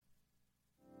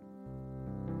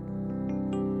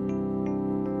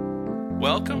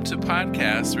Welcome to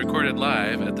podcasts recorded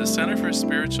live at the Center for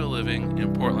Spiritual Living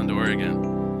in Portland,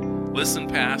 Oregon. Listen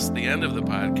past the end of the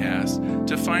podcast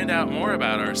to find out more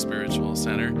about our spiritual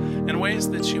center and ways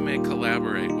that you may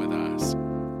collaborate with us.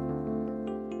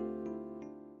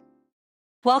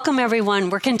 Welcome,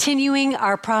 everyone. We're continuing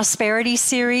our prosperity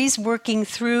series, working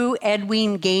through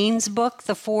Edwene Gaines' book,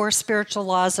 The 4 Spiritual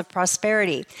Laws of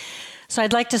Prosperity. So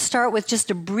I'd like to start with just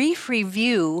a brief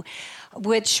review,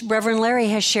 which Reverend Larry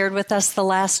has shared with us the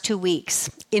last 2 weeks.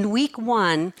 In week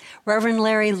 1, Reverend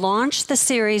Larry launched the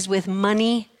series with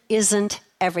Money Isn't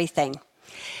Everything.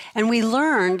 And we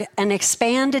learned an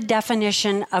expanded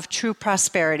definition of true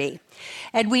prosperity.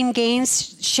 Edwene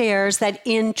Gaines shares that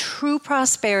in true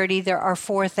prosperity, there are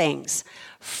 4 things.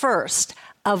 First,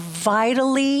 a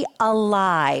vitally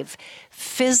alive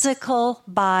physical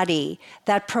body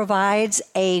that provides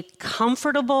a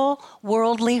comfortable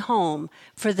worldly home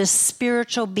for the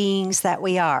spiritual beings that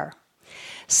we are.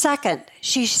 Second,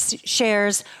 she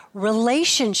shares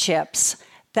relationships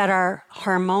that are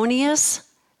harmonious,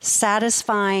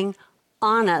 satisfying,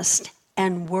 honest,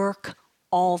 and work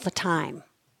all the time.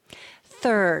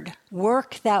 Third,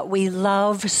 work that we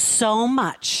love so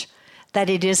much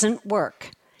that it isn't work,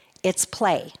 it's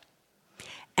play.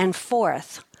 And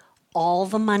fourth, all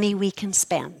the money we can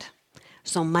spend.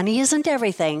 So money isn't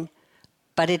everything,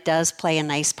 but it does play a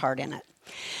nice part in it.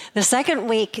 The second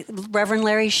week, Reverend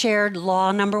Larry shared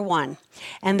law number 1,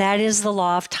 and that is the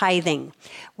law of tithing,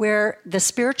 where the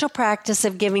spiritual practice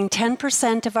of giving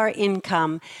 10% of our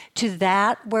income to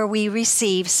that where we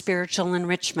receive spiritual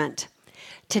enrichment.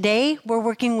 Today, we're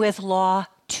working with law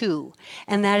 2,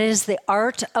 and that is the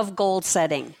art of goal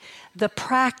setting, the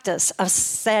practice of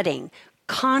setting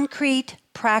concrete,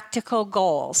 practical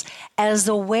goals as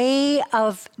a way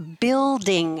of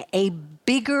building a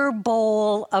bigger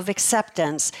bowl of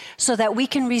acceptance so that we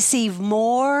can receive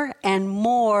more and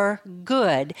more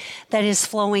good that is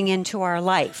flowing into our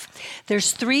life.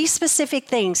 There's 3 specific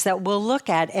things that we'll look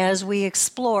at as we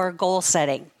explore goal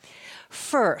setting.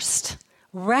 First,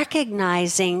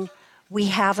 recognizing we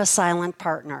have a silent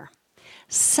partner.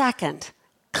 Second,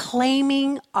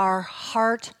 claiming our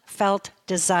heartfelt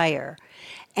desire.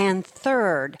 And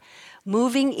third,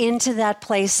 moving into that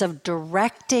place of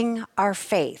directing our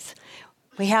faith.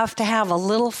 We have to have a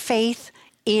little faith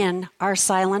in our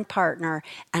silent partner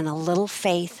and a little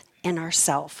faith in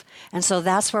ourselves. And so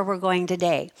that's where we're going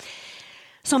today.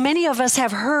 So many of us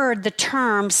have heard the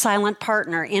term silent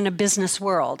partner in a business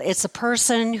world. It's a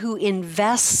person who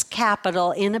invests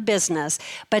capital in a business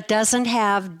but doesn't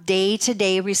have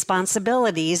day-to-day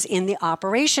responsibilities in the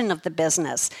operation of the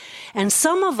business. And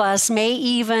some of us may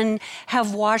even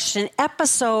have watched an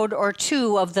episode or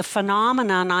 2 of the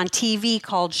phenomenon on TV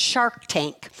called Shark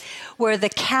Tank, where the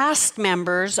cast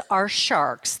members are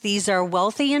sharks. These are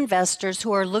wealthy investors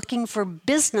who are looking for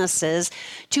businesses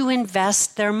to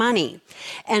invest their money.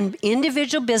 And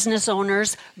individual business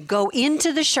owners go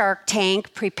into the Shark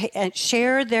Tank,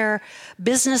 share their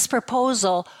business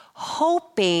proposal,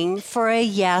 hoping for a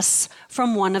yes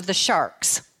from one of the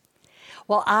sharks.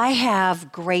 Well, I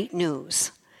have great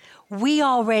news. We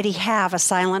already have a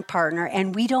silent partner,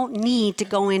 and we don't need to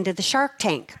go into the Shark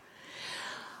Tank.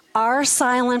 Our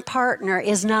silent partner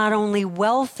is not only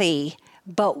wealthy,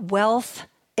 but wealth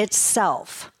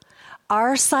itself.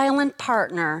 Our silent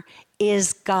partner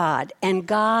is God, and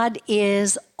God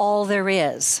is all there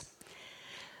is.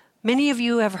 Many of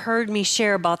you have heard me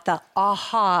share about the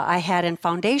aha I had in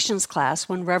Foundations class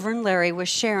when Reverend Larry was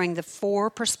sharing the 4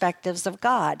 perspectives of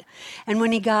God. And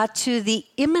when he got to the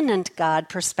immanent God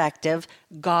perspective,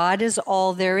 God is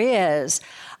all there is,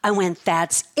 I went,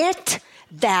 that's it.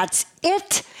 That's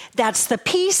it. That's the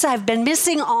piece I've been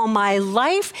missing all my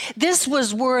life. This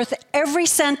was worth every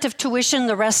cent of tuition.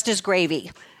 The rest is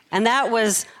gravy. And that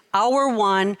was hour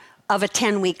 1 of a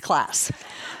 10-week class.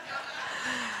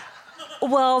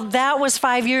 Well, that was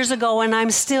 5 years ago, and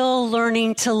I'm still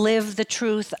learning to live the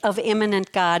truth of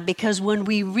immanent God, because when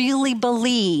we really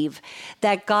believe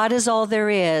that God is all there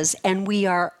is and we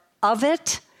are of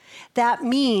it, that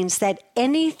means that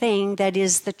anything that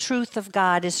is the truth of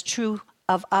God is true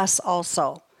of us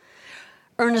also.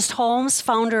 Ernest Holmes,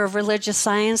 founder of Religious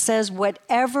Science, says,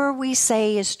 whatever we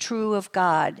say is true of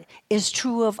God is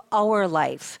true of our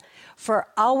life. For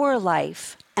our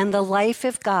life and the life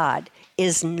of God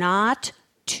is not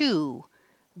 2,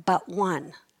 but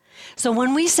 1. So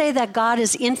when we say that God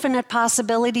is infinite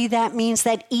possibility, that means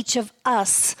that each of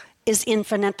us is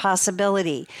infinite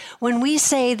possibility. When we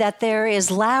say that there is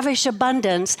lavish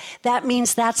abundance, that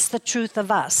means that's the truth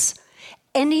of us.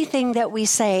 Anything that we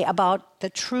say about the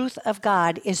truth of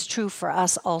God is true for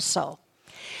us also.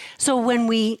 So when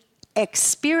we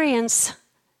experience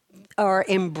or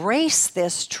embrace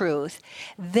this truth,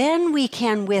 then we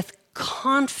can with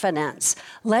confidence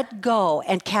let go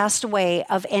and cast away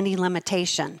of any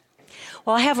limitation.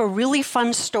 Well, I have a really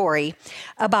fun story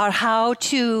about how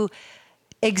to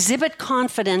exhibit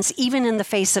confidence even in the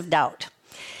face of doubt.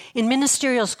 In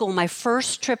ministerial school, my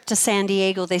first trip to San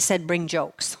Diego, they said, bring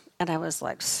jokes. And I was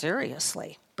like,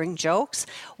 seriously? Bring jokes?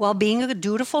 Well, being a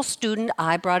dutiful student,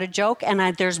 I brought a joke, and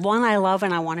there's one I love,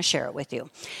 and I want to share it with you.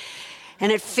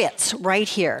 And it fits right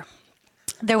here.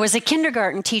 There was a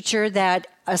kindergarten teacher that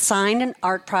assigned an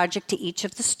art project to each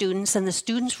of the students, and the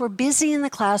students were busy in the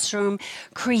classroom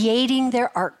creating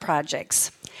their art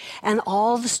projects. And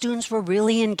all the students were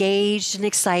really engaged and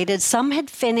excited. Some had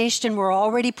finished and were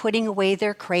already putting away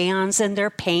their crayons and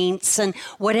their paints and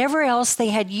whatever else they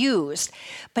had used.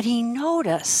 But he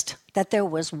noticed that there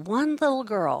was one little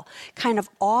girl kind of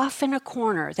off in a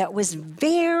corner that was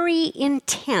very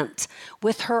intent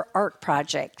with her art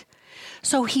project.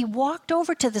 So he walked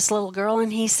over to this little girl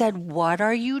and he said, "What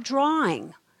are you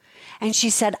drawing?" And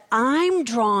she said, "I'm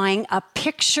drawing a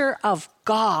picture of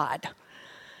God."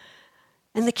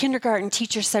 And the kindergarten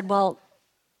teacher said, "Well,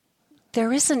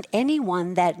 there isn't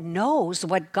anyone that knows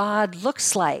what God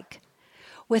looks like."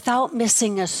 Without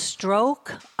missing a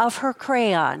stroke of her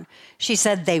crayon, she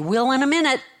said, "They will in a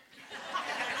minute."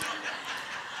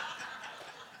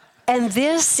 And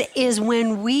this is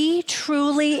when we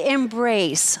truly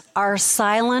embrace our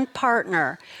silent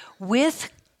partner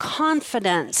with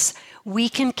confidence, we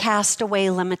can cast away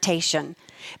limitation,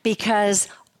 because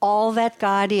all that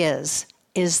God is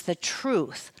the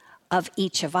truth of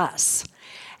each of us.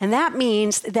 And that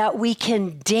means that we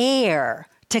can dare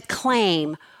to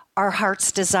claim our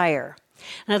heart's desire.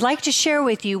 And I'd like to share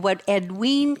with you what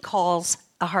Edwene calls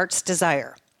a heart's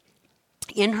desire.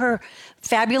 In her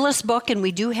fabulous book, and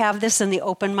we do have this in the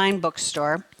Open Mind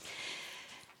bookstore,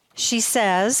 she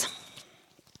says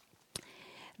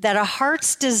that a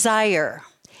heart's desire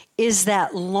is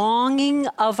that longing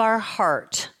of our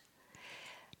heart.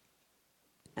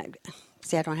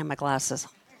 See, I don't have my glasses.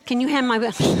 Can you hand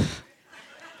my...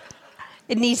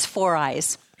 It needs 4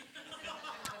 eyes.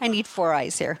 I need 4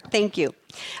 eyes here. Thank you.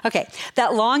 Okay,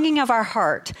 that longing of our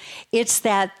heart, it's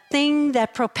that thing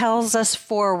that propels us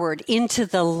forward into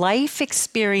the life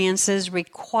experiences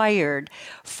required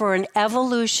for an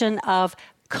evolution of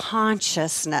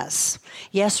consciousness.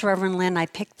 Yes, Reverend Lynn, I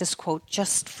picked this quote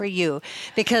just for you,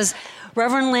 because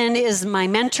Reverend Lynn is my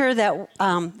mentor that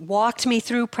walked me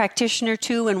through Practitioner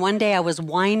 2, and one day I was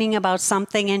whining about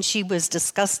something and she was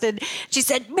disgusted. She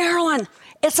said, "Marilyn,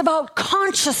 it's about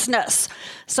consciousness."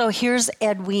 So here's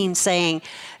Edwene saying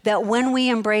that when we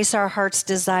embrace our heart's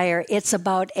desire, it's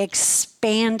about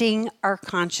expanding our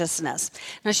consciousness.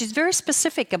 Now, she's very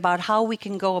specific about how we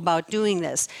can go about doing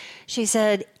this. She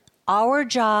said, our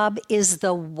job is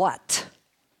the what.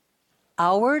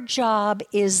 Our job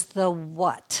is the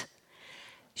what.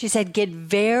 She said, get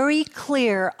very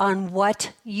clear on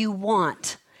what you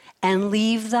want and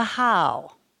leave the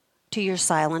how to your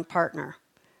silent partner.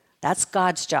 That's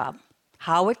God's job.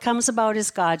 How it comes about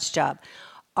is God's job.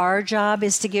 Our job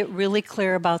is to get really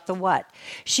clear about the what.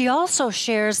 She also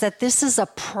shares that this is a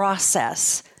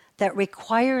process that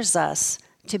requires us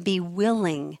to be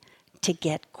willing to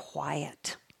get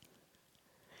quiet.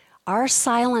 Our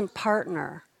silent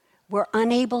partner, we're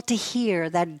unable to hear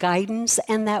that guidance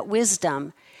and that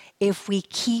wisdom if we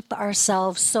keep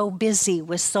ourselves so busy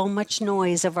with so much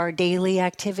noise of our daily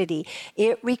activity.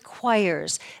 It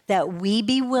requires that we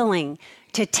be willing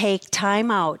to take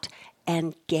time out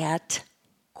and get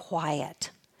quiet.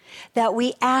 That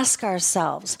we ask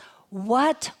ourselves,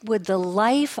 what would the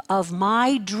life of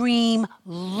my dream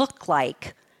look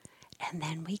like? And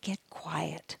then we get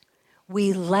quiet.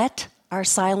 We let our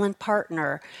silent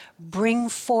partner bring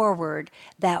forward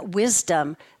that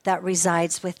wisdom that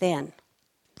resides within.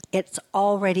 It's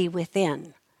already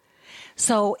within.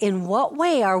 So in what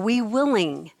way are we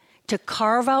willing to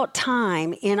carve out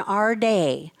time in our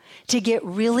day to get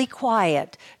really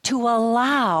quiet, to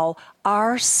allow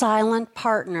our silent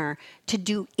partner to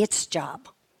do its job,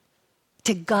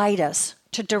 to guide us,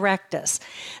 to direct us?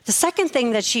 The second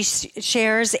thing that she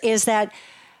shares is that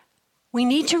we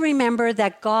need to remember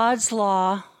that God's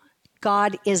law,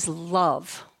 God is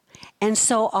love. And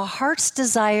so a heart's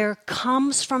desire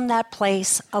comes from that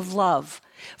place of love.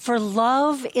 For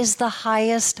love is the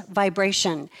highest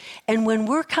vibration. And when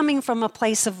we're coming from a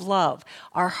place of love,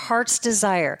 our heart's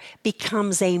desire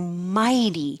becomes a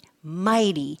mighty,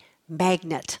 mighty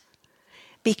magnet.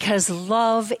 Because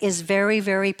love is very,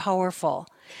 very powerful.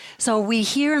 So we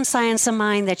hear in Science of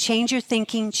Mind that change your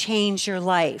thinking, change your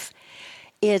life.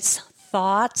 It's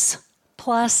thoughts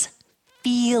plus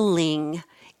feeling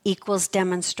equals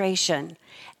demonstration.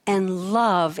 And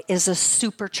love is a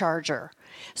supercharger.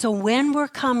 So when we're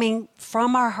coming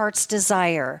from our heart's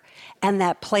desire and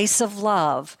that place of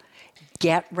love,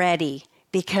 get ready,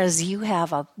 because you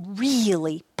have a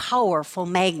really powerful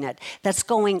magnet that's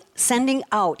sending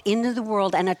out into the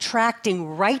world and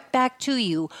attracting right back to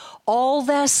you all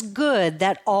this good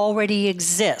that already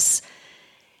exists.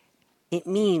 It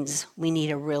means we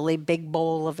need a really big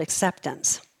bowl of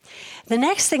acceptance. The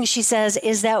next thing she says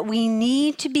is that we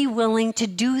need to be willing to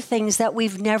do things that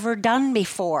we've never done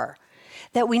before.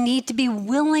 That we need to be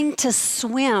willing to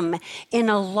swim in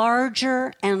a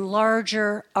larger and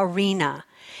larger arena.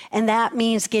 And that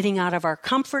means getting out of our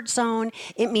comfort zone,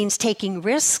 it means taking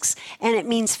risks, and it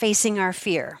means facing our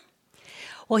fear.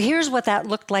 Well, here's what that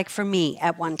looked like for me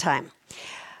at one time.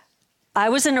 I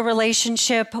was in a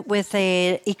relationship with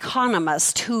an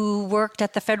economist who worked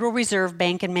at the Federal Reserve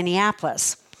Bank in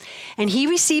Minneapolis. And he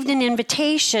received an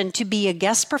invitation to be a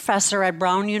guest professor at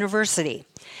Brown University.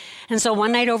 And so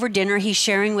one night over dinner, he's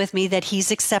sharing with me that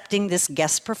he's accepting this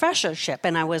guest professorship.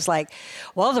 And I was like,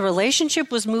 well, the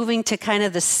relationship was moving to kind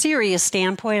of the serious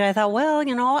standpoint. I thought,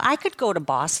 well, I could go to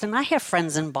Boston. I have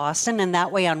friends in Boston. And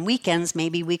that way on weekends,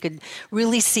 maybe we could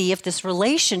really see if this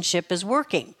relationship is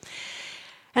working.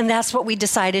 And that's what we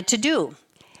decided to do.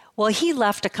 Well, he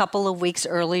left a couple of weeks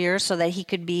earlier so that he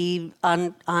could be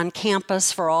on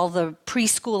campus for all the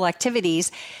preschool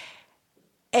activities.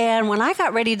 And when I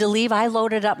got ready to leave, I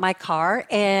loaded up my car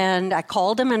and I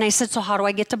called him and I said, so how do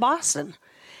I get to Boston?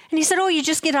 And he said, oh, you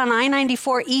just get on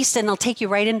I-94 East and it'll take you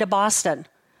right into Boston.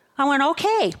 I went,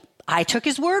 okay. I took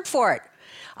his word for it.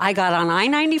 I got on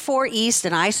I-94 East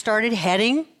and I started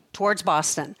heading towards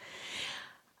Boston.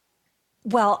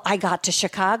 Well, I got to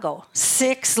Chicago.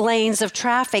 6 lanes of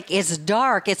traffic. It's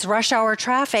dark. It's rush hour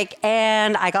traffic.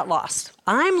 And I got lost.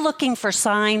 I'm looking for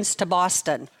signs to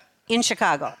Boston in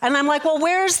Chicago. And I'm like, well,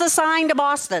 where's the sign to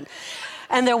Boston?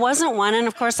 And there wasn't one. And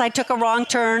of course, I took a wrong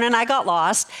turn and I got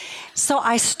lost. So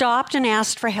I stopped and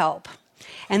asked for help.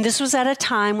 And this was at a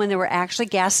time when there were actually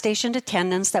gas station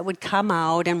attendants that would come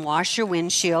out and wash your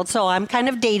windshield. So I'm kind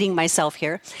of dating myself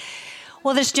here.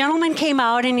 Well, this gentleman came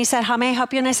out and he said, how may I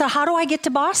help you? And I said, how do I get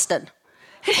to Boston?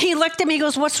 And he looked at me and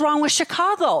goes, what's wrong with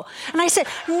Chicago? And I said,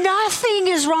 nothing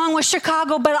is wrong with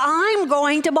Chicago, but I'm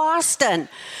going to Boston.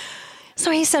 So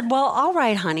he said, well, all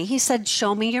right, honey. He said,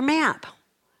 show me your map.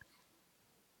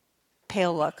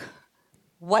 Pale look.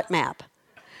 What map?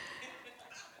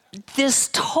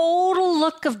 This total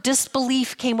look of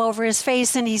disbelief came over his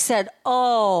face and he said,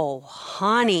 oh,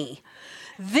 honey,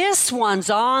 this one's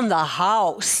on the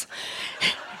house.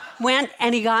 Went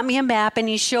and he got me a map and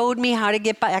he showed me how to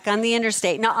get back on the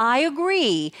interstate. Now, I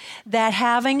agree that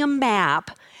having a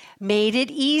map made it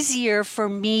easier for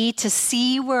me to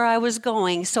see where I was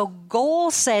going. So goal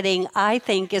setting, I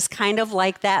think, is kind of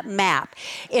like that map.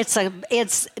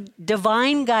 It's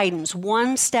divine guidance,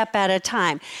 one step at a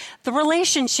time. The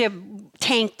relationship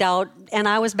tanked out, and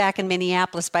I was back in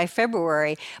Minneapolis by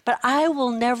February, but I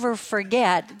will never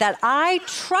forget that I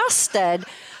trusted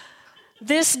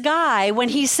this guy when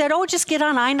he said, oh, just get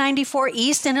on I-94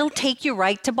 East and it'll take you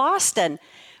right to Boston.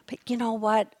 But you know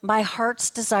what? My heart's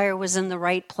desire was in the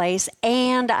right place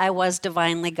and I was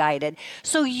divinely guided.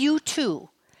 So you too,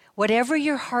 whatever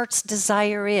your heart's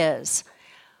desire is,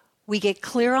 we get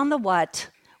clear on the what,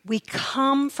 we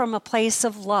come from a place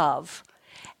of love,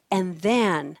 and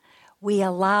then we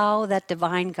allow that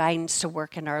divine guidance to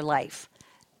work in our life.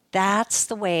 That's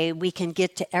the way we can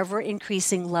get to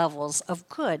ever-increasing levels of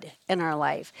good in our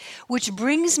life. Which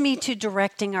brings me to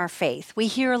directing our faith. We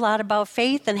hear a lot about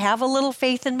faith and have a little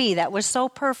faith in me. That was so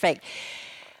perfect.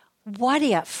 What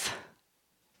if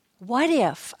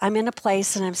I'm in a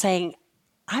place and I'm saying,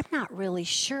 I'm not really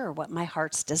sure what my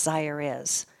heart's desire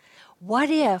is?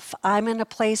 What if I'm in a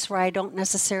place where I don't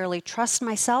necessarily trust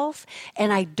myself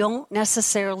and I don't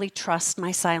necessarily trust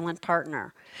my silent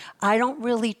partner? I don't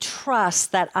really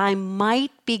trust that I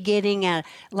might be getting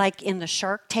like in the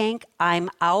Shark Tank, I'm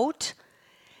out,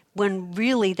 when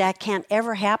really that can't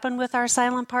ever happen with our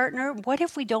silent partner. What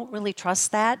if we don't really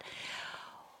trust that?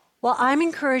 Well, I'm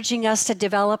encouraging us to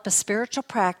develop a spiritual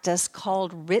practice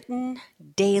called written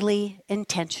daily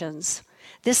intentions.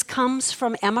 This comes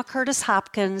from Emma Curtis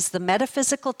Hopkins, the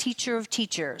metaphysical teacher of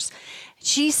teachers.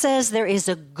 She says there is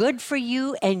a good for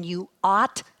you and you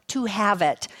ought to have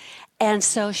it. And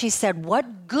so she said,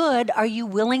 what good are you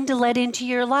willing to let into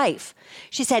your life?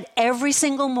 She said, every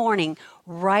single morning,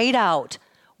 write out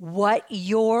what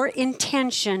your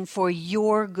intention for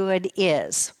your good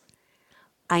is.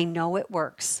 I know it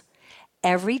works.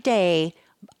 Every day,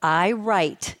 I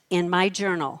write in my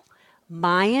journal,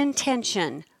 my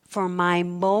intention for my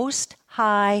most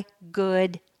high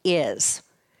good is.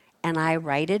 And I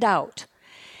write it out.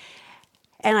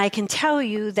 And I can tell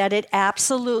you that it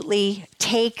absolutely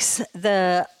takes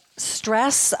the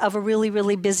stress of a really,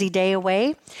 really busy day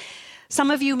away. Some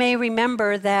of you may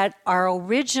remember that our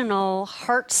original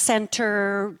Heart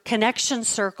Center Connection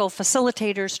Circle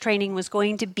Facilitators training was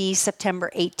going to be September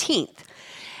 18th.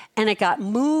 And it got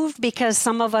moved because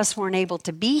some of us weren't able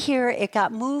to be here. It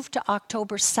got moved to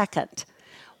October 2nd.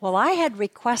 Well, I had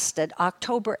requested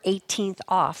October 18th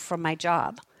off from my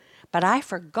job, but I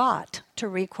forgot to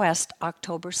request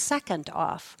October 2nd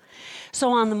off.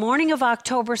 So on the morning of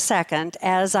October 2nd,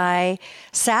 as I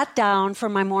sat down for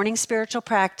my morning spiritual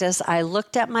practice, I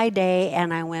looked at my day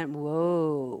and I went,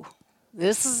 whoa,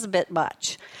 this is a bit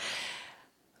much.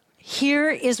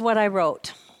 Here is what I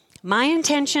wrote. My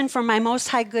intention for my most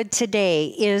high good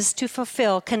today is to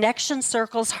fulfill Connection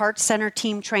Circle's Heart Center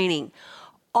team training.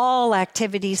 All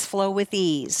activities flow with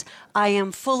ease. I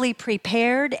am fully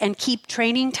prepared and keep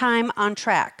training time on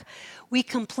track. We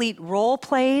complete role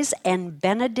plays and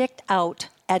benedict out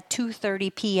at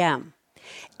 2:30 p.m.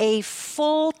 A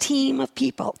full team of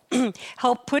people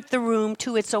help put the room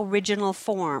to its original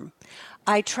form.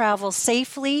 I travel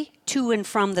safely to and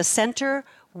from the center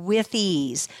with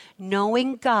ease,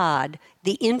 knowing God,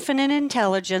 the infinite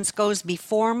intelligence, goes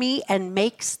before me and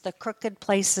makes the crooked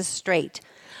places straight.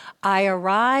 I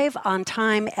arrive on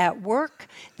time at work.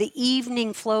 The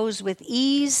evening flows with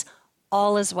ease.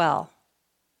 All is well.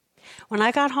 When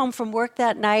I got home from work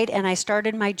that night and I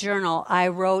started my journal, I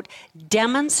wrote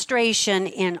demonstration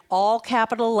in all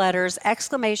capital letters,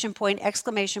 exclamation point,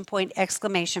 exclamation point,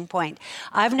 exclamation point.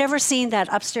 I've never seen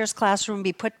that upstairs classroom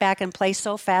be put back in place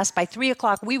so fast. By 3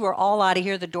 o'clock, we were all out of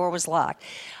here. The door was locked.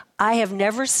 I have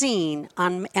never seen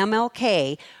on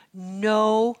MLK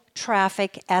no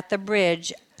traffic at the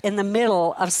bridge in the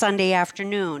middle of Sunday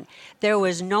afternoon. There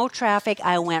was no traffic.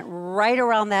 I went right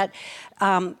around that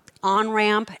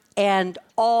on-ramp, and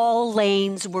all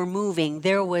lanes were moving.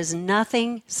 There was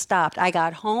nothing stopped. I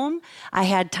got home. I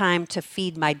had time to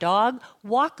feed my dog,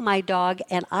 walk my dog,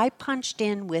 and I punched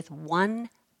in with 1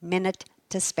 minute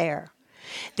to spare.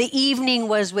 The evening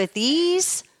was with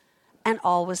ease, and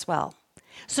all was well.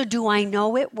 So do I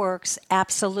know it works?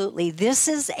 Absolutely. This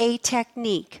is a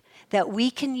technique that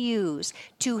we can use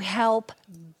to help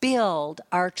build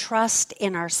our trust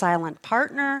in our silent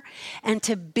partner and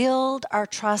to build our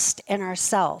trust in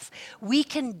ourselves. We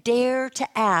can dare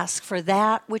to ask for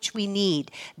that which we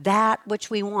need, that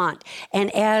which we want. And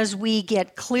as we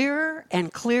get clearer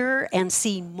and clearer and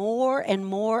see more and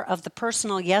more of the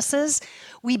personal yeses,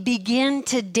 we begin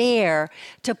to dare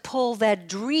to pull that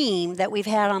dream that we've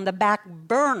had on the back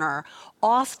burner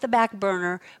off the back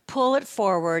burner, pull it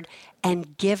forward,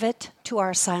 and give it to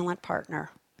our silent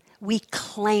partner. We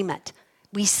claim it.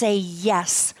 We say,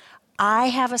 yes, I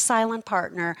have a silent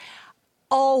partner,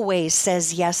 always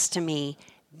says yes to me.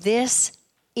 This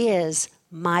is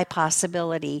my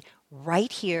possibility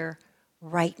right here,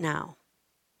 right now.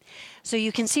 So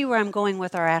you can see where I'm going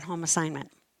with our at-home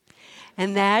assignment.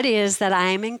 And that is that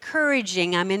I'm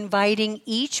inviting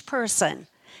each person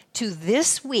to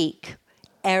this week,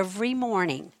 every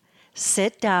morning,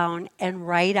 sit down and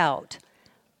write out,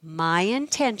 my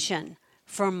intention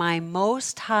for my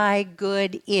most high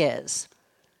good is.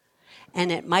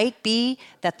 And it might be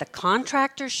that the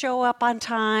contractors show up on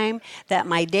time, that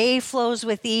my day flows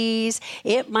with ease.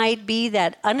 It might be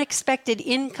that unexpected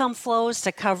income flows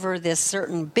to cover this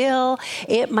certain bill.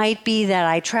 It might be that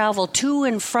I travel to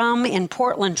and from in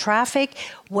Portland traffic.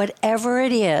 Whatever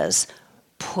it is,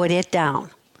 put it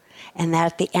down. And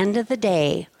that at the end of the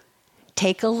day,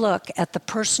 take a look at the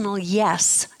personal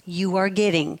yes you are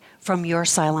getting from your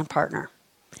silent partner.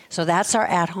 So that's our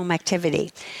at-home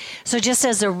activity. So just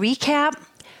as a recap,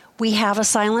 we have a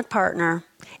silent partner.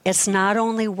 It's not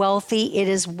only wealthy, it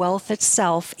is wealth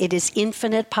itself. It is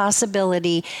infinite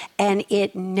possibility, and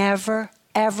it never,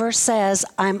 ever says,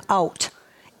 I'm out.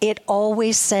 It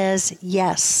always says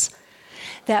yes.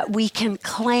 That we can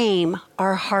claim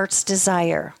our heart's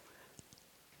desire.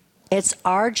 It's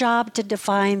our job to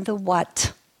define the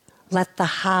what. Let the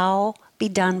how be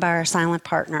done by our silent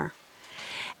partner.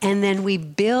 And then we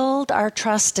build our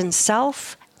trust in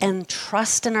self and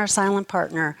trust in our silent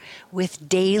partner with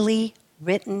daily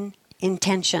written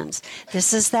intentions.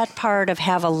 This is that part of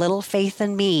have a little faith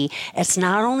in me. It's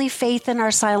not only faith in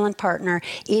our silent partner,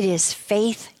 it is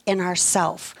faith in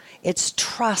ourself. It's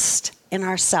trust in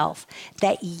ourself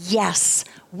that yes,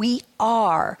 we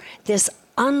are this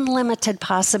unlimited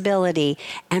possibility,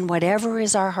 and whatever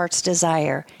is our heart's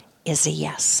desire is a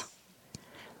yes.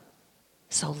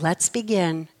 So let's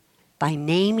begin by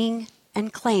naming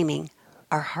and claiming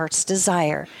our heart's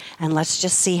desire. And let's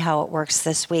just see how it works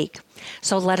this week.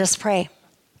 So let us pray.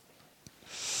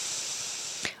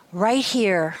 Right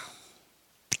here,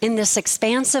 in this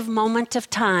expansive moment of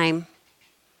time,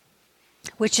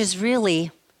 which is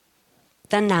really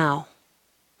the now,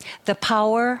 the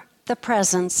power, the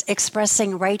presence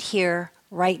expressing right here,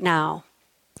 right now.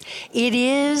 It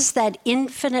is that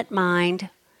infinite mind,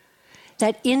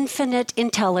 that infinite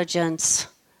intelligence,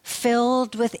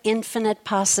 filled with infinite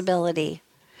possibility.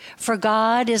 For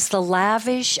God is the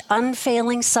lavish,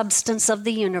 unfailing substance of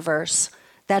the universe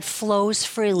that flows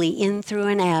freely in, through,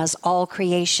 and as all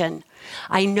creation.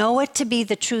 I know it to be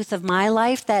the truth of my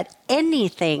life that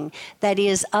anything that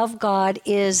is of God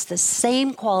is the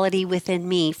same quality within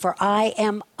me, for I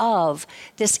am of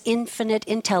this infinite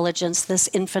intelligence, this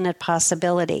infinite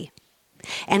possibility.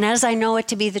 And as I know it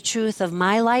to be the truth of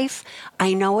my life,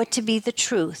 I know it to be the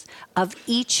truth of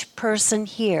each person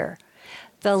here.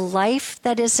 The life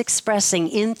that is expressing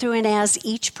in, through, and as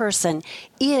each person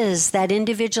is that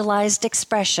individualized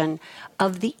expression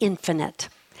of the infinite.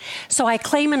 So I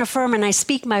claim and affirm and I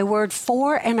speak my word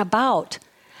for and about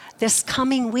this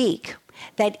coming week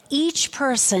that each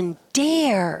person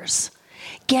dares,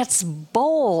 gets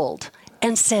bold,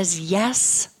 and says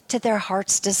yes to their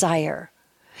heart's desire.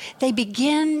 They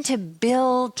begin to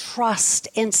build trust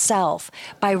in self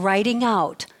by writing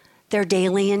out their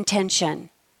daily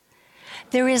intention.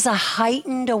 There is a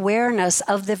heightened awareness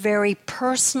of the very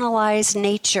personalized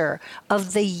nature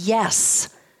of the yes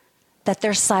that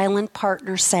their silent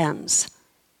partner sends.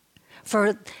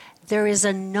 For there is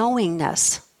a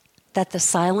knowingness that the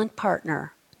silent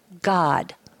partner,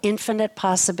 God, infinite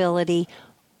possibility,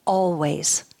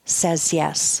 always says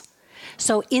yes.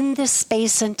 So in this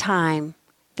space and time,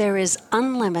 there is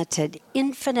unlimited,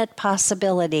 infinite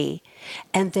possibility,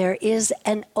 and there is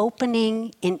an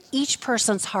opening in each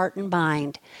person's heart and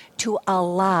mind to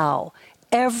allow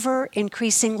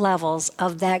ever-increasing levels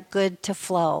of that good to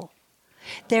flow.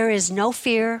 There is no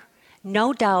fear,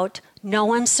 no doubt,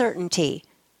 no uncertainty.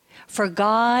 For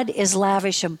God is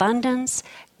lavish abundance.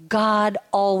 God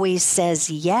always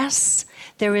says yes.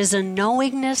 There is a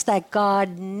knowingness that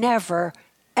God never,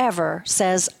 ever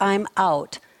says, I'm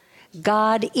out.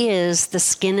 God is the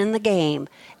skin in the game,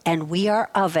 and we are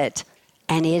of it,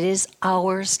 and it is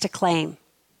ours to claim.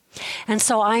 And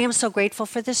so I am so grateful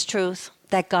for this truth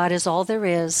that God is all there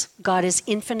is. God is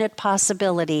infinite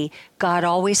possibility. God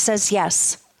always says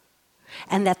yes,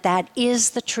 and that is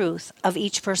the truth of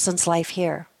each person's life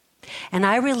here. And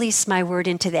I release my word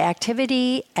into the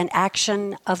activity and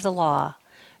action of the law,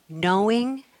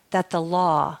 knowing that the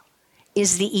law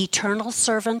is the eternal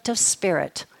servant of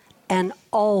spirit and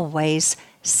always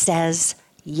says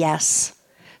yes.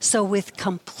 So with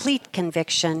complete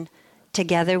conviction,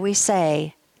 together we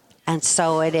say, and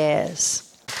so it is.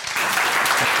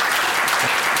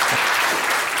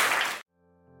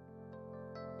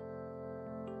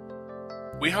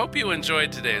 We hope you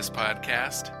enjoyed today's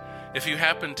podcast. If you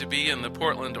happen to be in the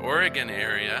Portland, Oregon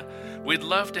area, we'd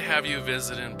love to have you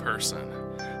visit in person.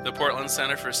 The Portland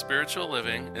Center for Spiritual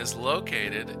Living is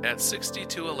located at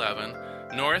 6211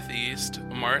 Northeast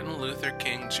Martin Luther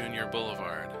King Jr.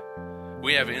 Boulevard.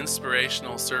 We have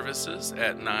inspirational services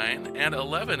at 9 and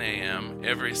 11 a.m.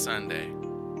 every Sunday.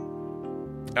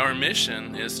 Our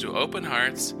mission is to open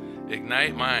hearts,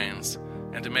 ignite minds,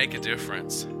 and to make a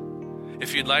difference.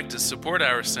 If you'd like to support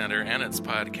our center and its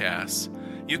podcasts,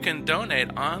 you can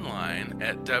donate online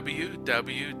at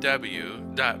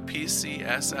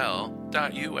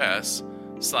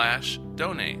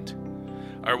www.pcsl.us/donate.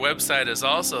 Our website is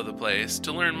also the place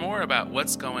to learn more about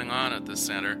what's going on at the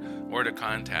center or to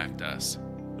contact us.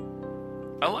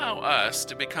 Allow us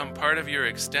to become part of your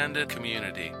extended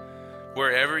community.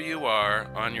 Wherever you are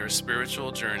on your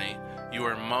spiritual journey, you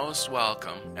are most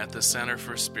welcome at the Center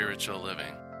for Spiritual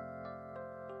Living.